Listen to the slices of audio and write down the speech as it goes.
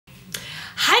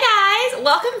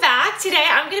welcome back. Today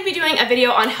I'm going to be doing a video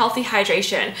on healthy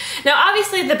hydration. Now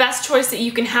obviously the best choice that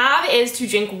you can have is to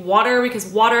drink water because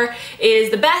water is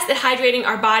the best at hydrating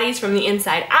our bodies from the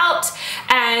inside out,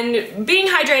 and being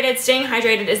hydrated, staying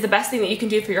hydrated is the best thing that you can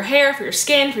do for your hair, for your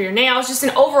skin, for your nails, just an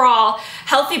overall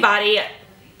healthy body.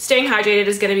 Staying hydrated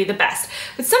is going to be the best.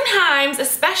 But sometimes,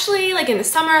 especially like in the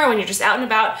summer when you're just out and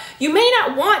about, you may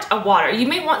not want a water. You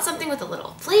may want something with a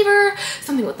little flavor,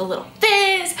 something with a little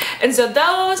fizz. And so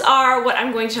those are what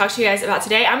I'm going to talk to you guys about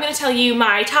today. I'm going to tell you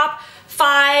my top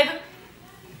 5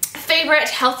 favorite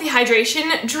healthy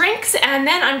hydration drinks, and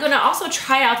then I'm gonna also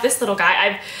try out this little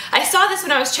guy. I saw this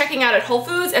when I was checking out at Whole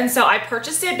Foods, and so I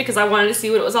purchased it because I wanted to see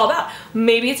what it was all about.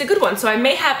 Maybe it's a good one, so I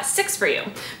may have 6 for you,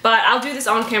 but I'll do this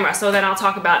on camera, so then I'll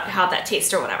talk about how that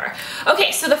tastes or whatever.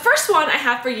 Okay, so the first one I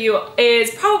have for you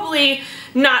is probably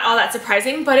not all that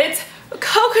surprising, but it's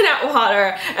coconut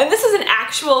water. And this is an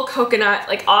actual coconut,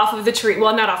 like off of the tree.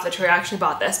 Well, not off the tree, I actually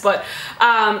bought this, but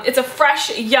it's a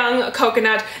fresh young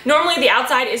coconut. Normally the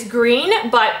outside is green,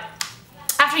 but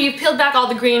after you've peeled back all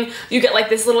the green, you get like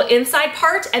this little inside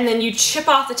part, and then you chip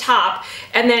off the top,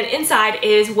 and then inside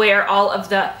is where all of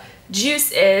the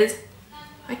juice is.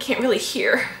 I can't really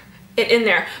hear it in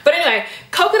there. But anyway,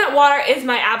 coconut water is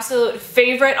my absolute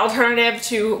favorite alternative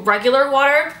to regular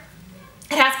water.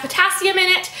 It has potassium in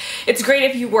it. It's great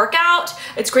if you work out.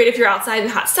 It's great if you're outside in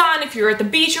the hot sun, if you're at the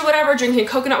beach or whatever. Drinking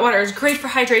coconut water is great for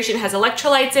hydration. It has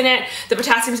electrolytes in it. The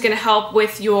potassium is going to help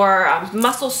with your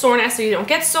muscle soreness so you don't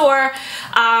get sore.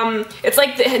 It's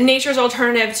like nature's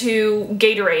alternative to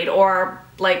Gatorade or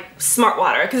like Smart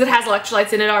Water because it has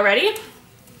electrolytes in it already.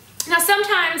 Now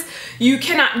sometimes you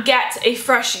cannot get a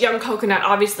fresh young coconut.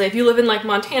 Obviously if you live in like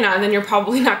Montana, then you're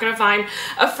probably not going to find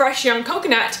a fresh young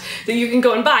coconut that you can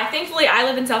go and buy. Thankfully I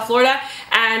live in South Florida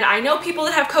and I know people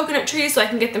that have coconut trees, so I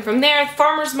can get them from there.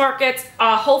 Farmers markets,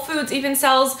 Whole Foods even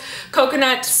sells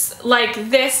coconuts like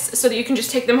this so that you can just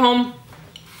take them home.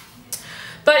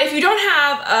 But if you don't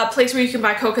have a place where you can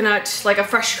buy coconut, like a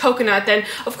fresh coconut, then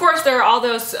of course there are all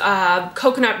those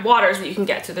coconut waters that you can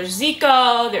get. So there's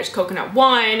Zico, there's Coconut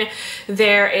One,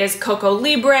 there is Coco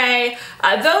Libre.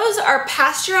 Those are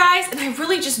pasteurized, and I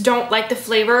really just don't like the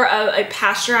flavor of a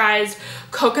pasteurized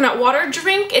coconut water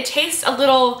drink. It tastes a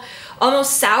little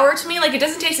almost sour to me. Like it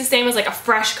doesn't taste the same as like a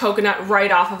fresh coconut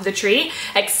right off of the tree.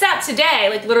 Except today,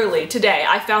 like literally today,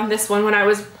 I found this one when I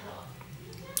was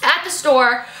at the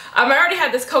store. I already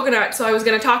had this coconut, so I was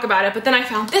going to talk about it, but then I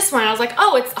found this one and I was like,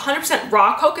 oh, it's 100%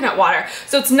 raw coconut water.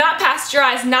 So it's not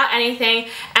pasteurized, not anything,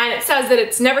 and it says that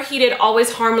it's never heated,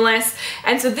 always harmless.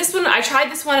 And so this one, I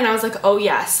tried this one and I was like, oh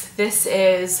yes, this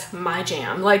is my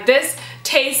jam. Like this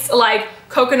tastes like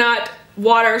coconut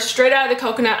water straight out of the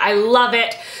coconut. I love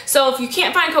it. So if you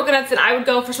can't find coconuts, then I would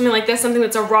go for something like this, something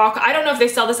that's a raw. I don't know if they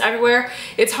sell this everywhere.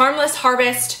 It's Harmless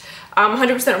Harvest,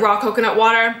 100% raw coconut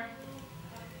water.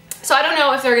 So I don't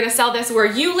know if they're going to sell this where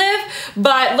you live,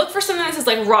 but look for something that says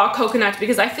like raw coconut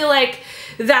because I feel like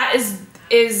that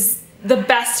is the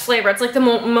best flavor. It's like the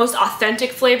most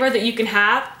authentic flavor that you can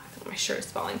have. My shirt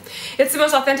is falling. It's the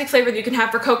most authentic flavor that you can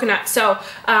have for coconut, so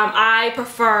I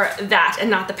prefer that and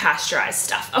not the pasteurized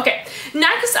stuff. Okay,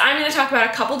 next I'm going to talk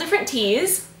about a couple different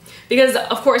teas. Because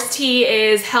of course tea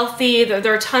is healthy,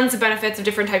 there are tons of benefits of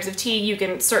different types of tea. You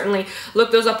can certainly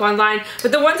look those up online.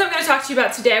 But the ones I'm going to talk to you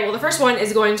about today, well the first one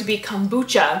is going to be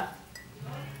kombucha.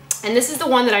 And this is the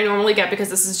one that I normally get because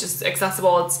this is just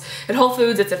accessible. It's at Whole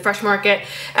Foods, it's at Fresh Market.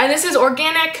 And this is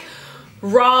organic,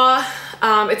 raw,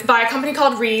 it's by a company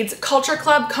called Reed's, Culture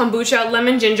Club, kombucha,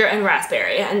 lemon, ginger, and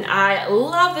raspberry. And I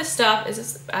love this stuff. Is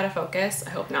this out of focus?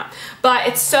 I hope not. But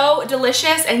it's so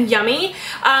delicious and yummy.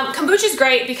 Kombucha is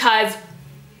great because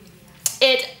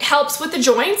it helps with the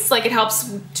joints, like it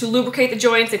helps to lubricate the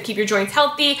joints and keep your joints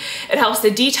healthy. It helps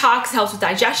to detox, it helps with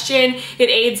digestion.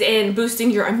 It aids in boosting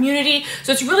your immunity.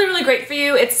 So it's really, really great for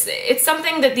you. It's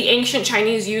something that the ancient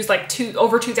Chinese used like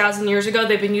over 2,000 years ago.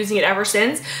 They've been using it ever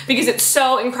since because it's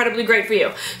so incredibly great for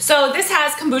you. So this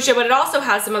has kombucha, but it also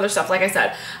has some other stuff, like I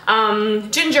said.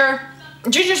 Ginger.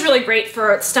 Ginger's really great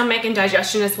for stomach and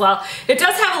digestion as well. It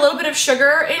does have a little bit of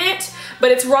sugar in it,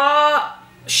 but it's raw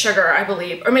sugar, I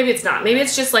believe, or maybe it's not. Maybe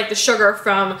it's just like the sugar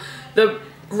from the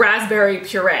raspberry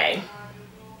puree.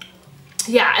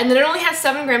 Yeah, and then it only has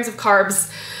 7 grams of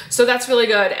carbs, so that's really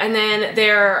good. And then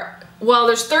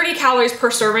there's 30 calories per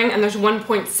serving, and there's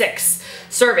 1.6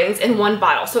 servings in one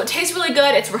bottle. So it tastes really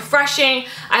good, it's refreshing.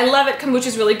 I love it. Kombucha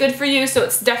is really good for you, so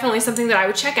it's definitely something that I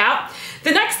would check out.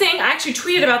 The next thing, I actually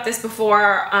tweeted about this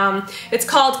before, it's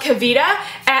called Kavita,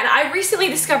 and I recently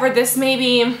discovered this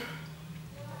maybe,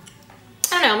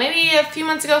 I don't know, maybe a few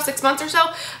months ago, 6 months or so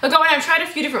ago, and I've tried a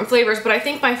few different flavors, but I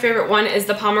think my favorite one is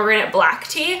the pomegranate black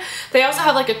tea. They also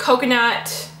have like a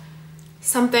coconut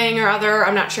something or other,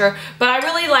 I'm not sure, but I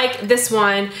really like this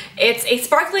one. It's a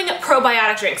sparkling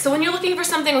probiotic drink. So when you're looking for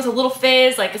something with a little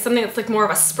fizz, like something that's like more of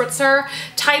a spritzer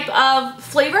type of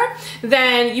flavor,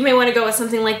 then you may want to go with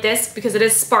something like this because it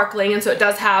is sparkling and so it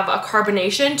does have a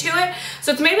carbonation to it.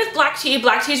 So it's made with black tea.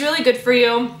 Black tea is really good for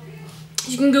you.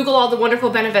 You can Google all the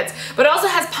wonderful benefits, but it also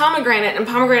has pomegranate, and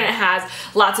pomegranate has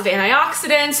lots of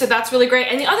antioxidants, so that's really great.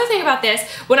 And the other thing about this,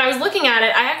 when I was looking at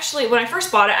it, when I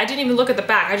first bought it, I didn't even look at the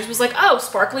back. I just was like, oh,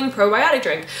 sparkling probiotic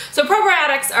drink. So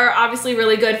probiotics are obviously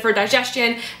really good for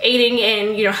digestion, aiding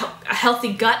in, you know, a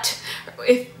healthy gut,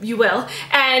 if you will.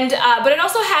 And but it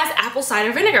also has apple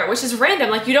cider vinegar, which is random.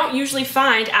 Like, you don't usually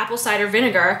find apple cider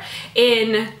vinegar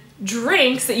in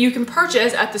drinks that you can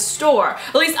purchase at the store.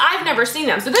 At least I've never seen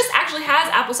them. So this actually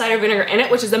has apple cider vinegar in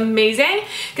it, which is amazing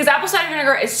because apple cider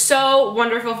vinegar is so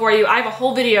wonderful for you. I have a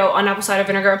whole video on apple cider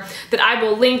vinegar that I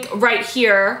will link right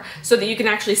here so that you can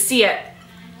actually see it.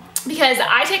 Because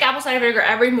I take apple cider vinegar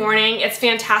every morning. It's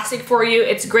fantastic for you.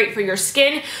 It's great for your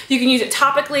skin. You can use it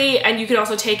topically and you can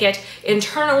also take it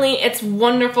internally. It's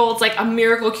wonderful. It's like a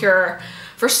miracle cure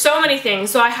for so many things.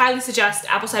 So I highly suggest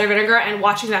apple cider vinegar and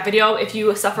watching that video if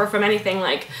you suffer from anything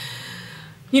like,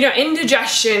 you know,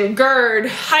 indigestion, GERD,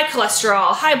 high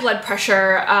cholesterol, high blood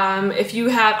pressure, if you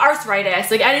have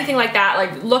arthritis, like anything like that,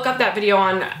 like look up that video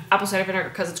on apple cider vinegar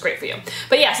because it's great for you.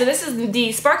 But yeah, so this is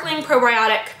the sparkling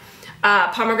probiotic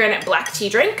pomegranate black tea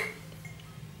drink.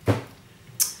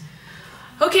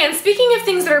 Okay, and speaking of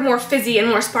things that are more fizzy and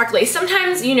more sparkly,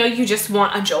 sometimes, you know, you just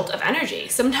want a jolt of energy.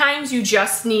 Sometimes you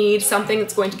just need something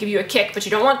that's going to give you a kick, but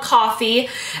you don't want coffee.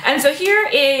 And so here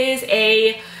is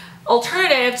a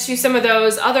alternative to some of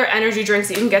those other energy drinks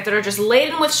that you can get that are just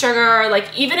laden with sugar.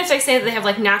 Like, even if they say that they have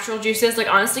like natural juices, like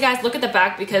honestly guys, look at the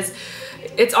back because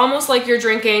it's almost like you're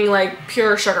drinking like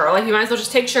pure sugar. Like, you might as well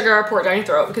just take sugar, pour it down your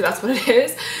throat because that's what it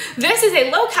is. This is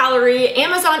a low-calorie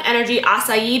Amazon Energy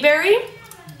acai berry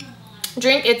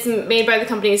drink. It's made by the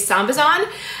company Sambazon, and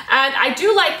I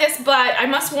do like this, but I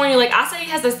must warn you, like, acai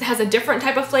has a different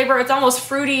type of flavor. It's almost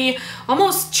fruity,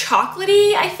 almost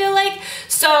chocolatey, I feel like.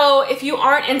 So if you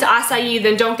aren't into acai,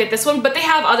 then don't get this one, but they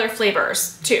have other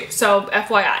flavors too, so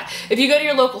FYI. If you go to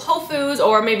your local Whole Foods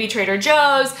or maybe Trader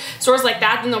Joe's, stores like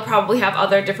that, then they'll probably have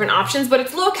other different options, but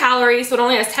it's low calorie, so it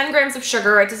only has 10 grams of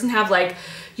sugar. It doesn't have like,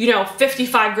 you know,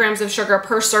 55 grams of sugar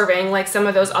per serving like some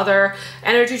of those other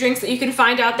energy drinks that you can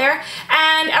find out there.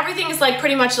 And everything is like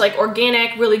pretty much like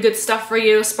organic, really good stuff for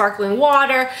you, sparkling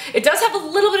water. It does have a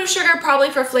little bit of sugar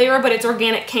probably for flavor, but it's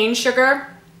organic cane sugar.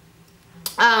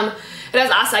 It has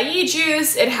acai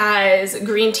juice, it has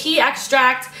green tea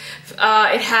extract,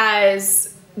 it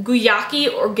has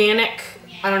guyaki organic,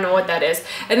 I don't know what that is,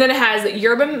 and then it has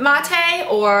yerba mate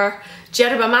or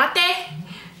yerba mate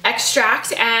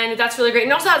extract, and that's really great.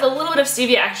 And it also has a little bit of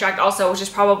stevia extract also, which is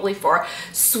probably for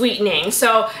sweetening.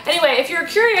 So anyway, if you're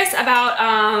curious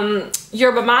about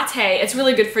yerba mate, it's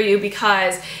really good for you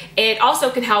because it also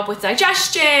can help with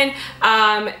digestion.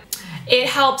 It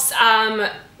helps,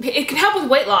 it can help with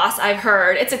weight loss, I've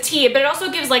heard. It's a tea, but it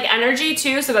also gives like energy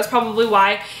too, so that's probably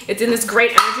why it's in this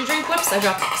great energy drink. Whoops, I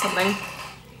dropped something.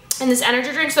 In this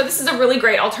energy drink. So this is a really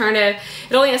great alternative.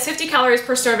 It only has 50 calories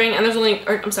per serving, and there's only,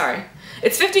 I'm sorry,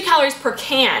 it's 50 calories per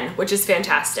can, which is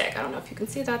fantastic. I don't know if you can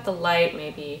see that, the light may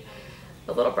be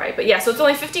a little bright, but yeah, so it's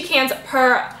only 50 servings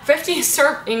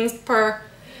per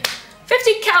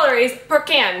 50 calories per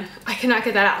can. I cannot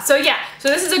get that out. So yeah, so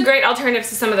this is a great alternative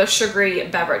to some of those sugary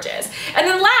beverages. And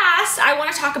then last, I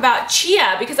want to talk about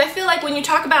chia, because I feel like when you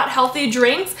talk about healthy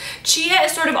drinks, chia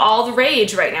is sort of all the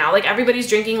rage right now. Like, everybody's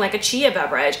drinking like a chia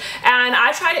beverage, and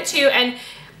I tried it too, and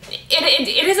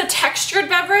it is a textured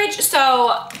beverage,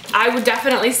 so I would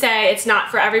definitely say it's not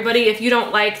for everybody. If you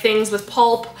don't like things with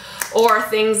pulp or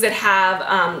things that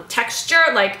have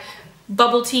texture, like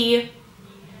bubble tea,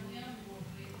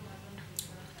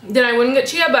 then I wouldn't get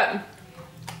chia, but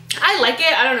I like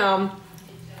it. I don't know.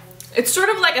 It's sort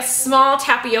of like a small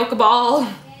tapioca ball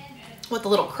with a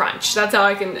little crunch. That's how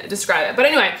I can describe it. But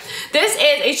anyway, this is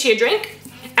a chia drink,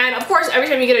 and of course, every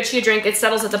time you get a chia drink, it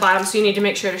settles at the bottom, so you need to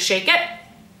make sure to shake it.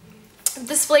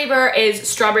 This flavor is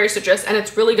strawberry citrus, and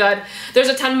it's really good. There's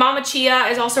a ton. Mama Chia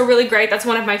is also really great. That's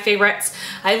one of my favorites.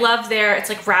 I love it's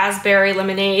like raspberry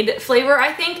lemonade flavor,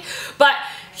 I think. But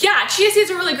yeah, chia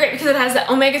seeds are really great because it has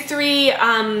the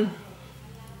omega-3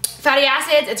 fatty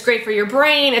acids. It's great for your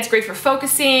brain. It's great for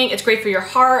focusing. It's great for your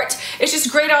heart. It's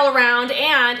just great all around,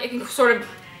 and it can sort of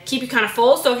keep you kind of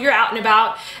full. So if you're out and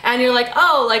about and you're like,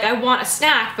 oh, like I want a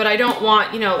snack, but I don't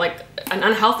want, you know, like an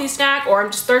unhealthy snack, or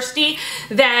I'm just thirsty,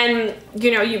 then,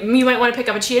 you know, you might want to pick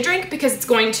up a chia drink because it's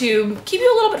going to keep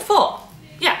you a little bit full.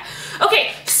 Yeah.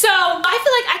 Okay, so I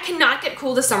feel like I cannot get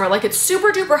cool this summer. Like, it's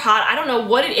super duper hot. I don't know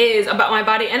what it is about my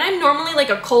body, and I'm normally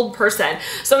like a cold person.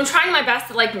 So I'm trying my best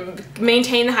to like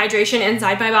maintain the hydration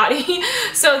inside my body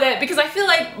so that, because I feel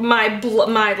like my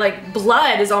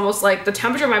blood is almost like, the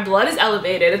temperature of my blood is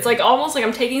elevated. It's like almost like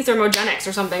I'm taking thermogenics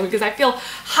or something because I feel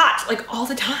hot like all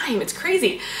the time. It's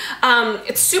crazy.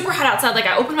 It's super hot outside. Like,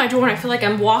 I open my door and I feel like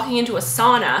I'm walking into a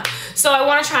sauna. So I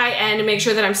want to try and make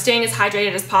sure that I'm staying as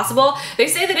hydrated as possible. They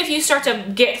say that if you start to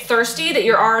get thirsty, that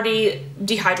you're already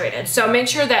dehydrated. So make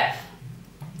sure that,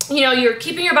 you know, you're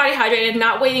keeping your body hydrated,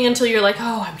 not waiting until you're like,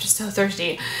 oh, I'm just so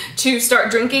thirsty, to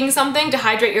start drinking something to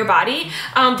hydrate your body.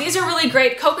 These are really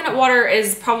great. Coconut water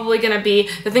is probably going to be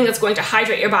the thing that's going to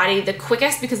hydrate your body the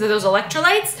quickest because of those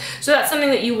electrolytes. So that's something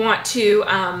that you want to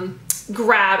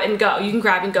grab and go. You can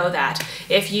grab and go that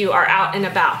if you are out and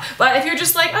about. But if you're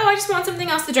just like, oh, I just want something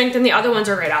else to drink, then the other ones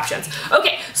are great options.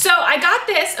 Okay, so I got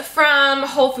this from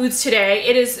Whole Foods today.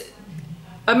 It is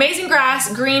Amazing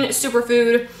Grass Green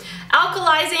Superfood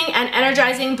Alkalizing and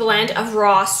Energizing Blend of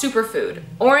Raw Superfood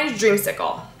Orange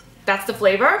Dreamsicle. That's the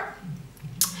flavor.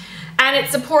 And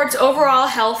it supports overall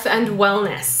health and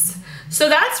wellness. So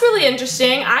that's really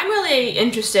interesting. I'm really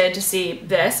interested to see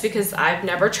this because I've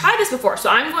never tried this before. So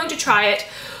I'm going to try it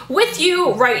with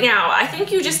you right now. I think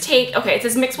you just take, okay, it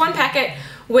says mix 1 packet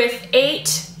with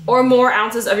 8 or more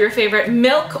ounces of your favorite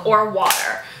milk or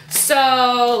water.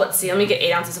 So let's see, let me get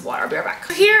 8 ounces of water. I'll be right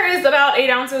back. Here is about 8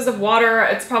 ounces of water.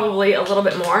 It's probably a little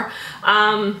bit more.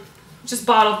 Just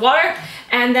bottled water.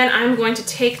 And then I'm going to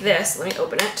take this, let me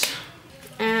open it,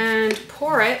 and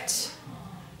pour it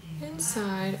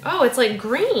inside. Oh, it's like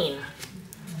green.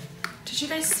 Did you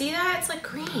guys see that? It's like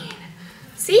green.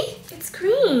 See? It's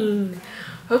green.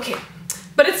 Okay.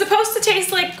 But it's supposed to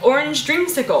taste like orange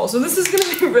dreamsicle, so this is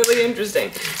gonna be really interesting.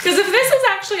 Because if this is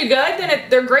actually good, then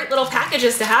they're great little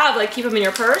packages to have, like keep them in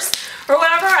your purse or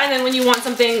whatever, and then when you want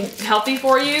something healthy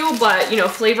for you, but you know,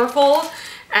 flavorful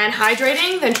and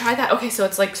hydrating, then try that. Okay, so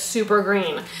it's like super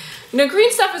green. You know,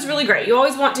 green stuff is really great. You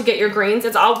always want to get your greens.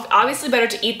 It's obviously better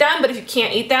to eat them, but if you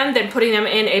can't eat them, then putting them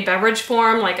in a beverage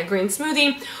form, like a green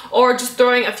smoothie, or just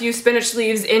throwing a few spinach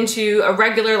leaves into a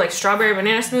regular, like strawberry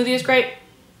banana smoothie is great.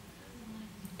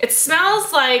 It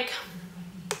smells like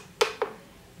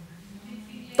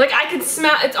I can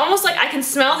smell, it's almost like I can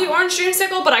smell the orange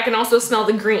dreamsicle, but I can also smell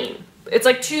the green. It's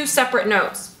like two separate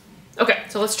notes. Okay,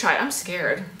 so let's try it. I'm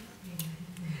scared.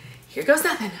 Here goes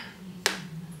nothing.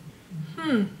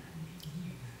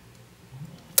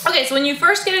 Okay, so when you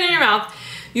first get it in your mouth,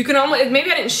 you can almost,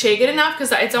 maybe I didn't shake it enough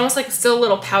because it's almost like it's still a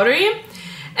little powdery.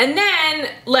 And then,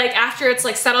 like, after it's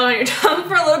like settled on your tongue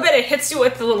for a little bit, it hits you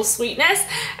with a little sweetness,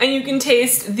 and you can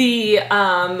taste the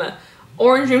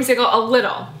orange dreamsicle a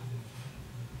little.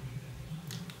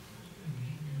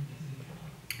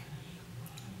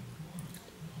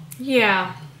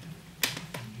 Yeah.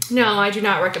 No, I do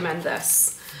not recommend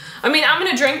this. I mean, I'm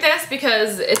gonna drink this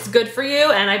because it's good for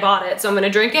you and I bought it, so I'm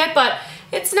gonna drink it, but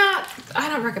it's not, I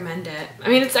don't recommend it. I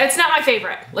mean, it's not my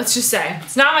favorite, let's just say.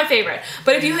 It's not my favorite.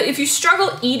 But if you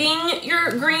struggle eating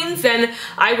your greens, then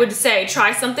I would say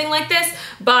try something like this.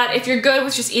 But if you're good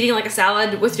with just eating like a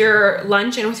salad with your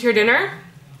lunch and with your dinner,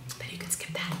 then you can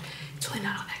skip that. It's really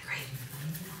not all that great.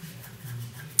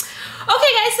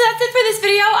 Okay guys, so that's it for this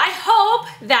video. I hope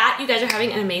that you guys are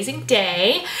having an amazing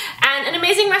day and an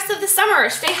amazing rest of the summer.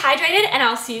 Stay hydrated, and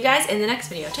I'll see you guys in the next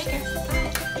video. Take care. Bye.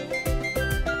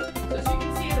 So as you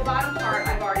can see, the bottom part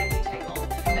I've already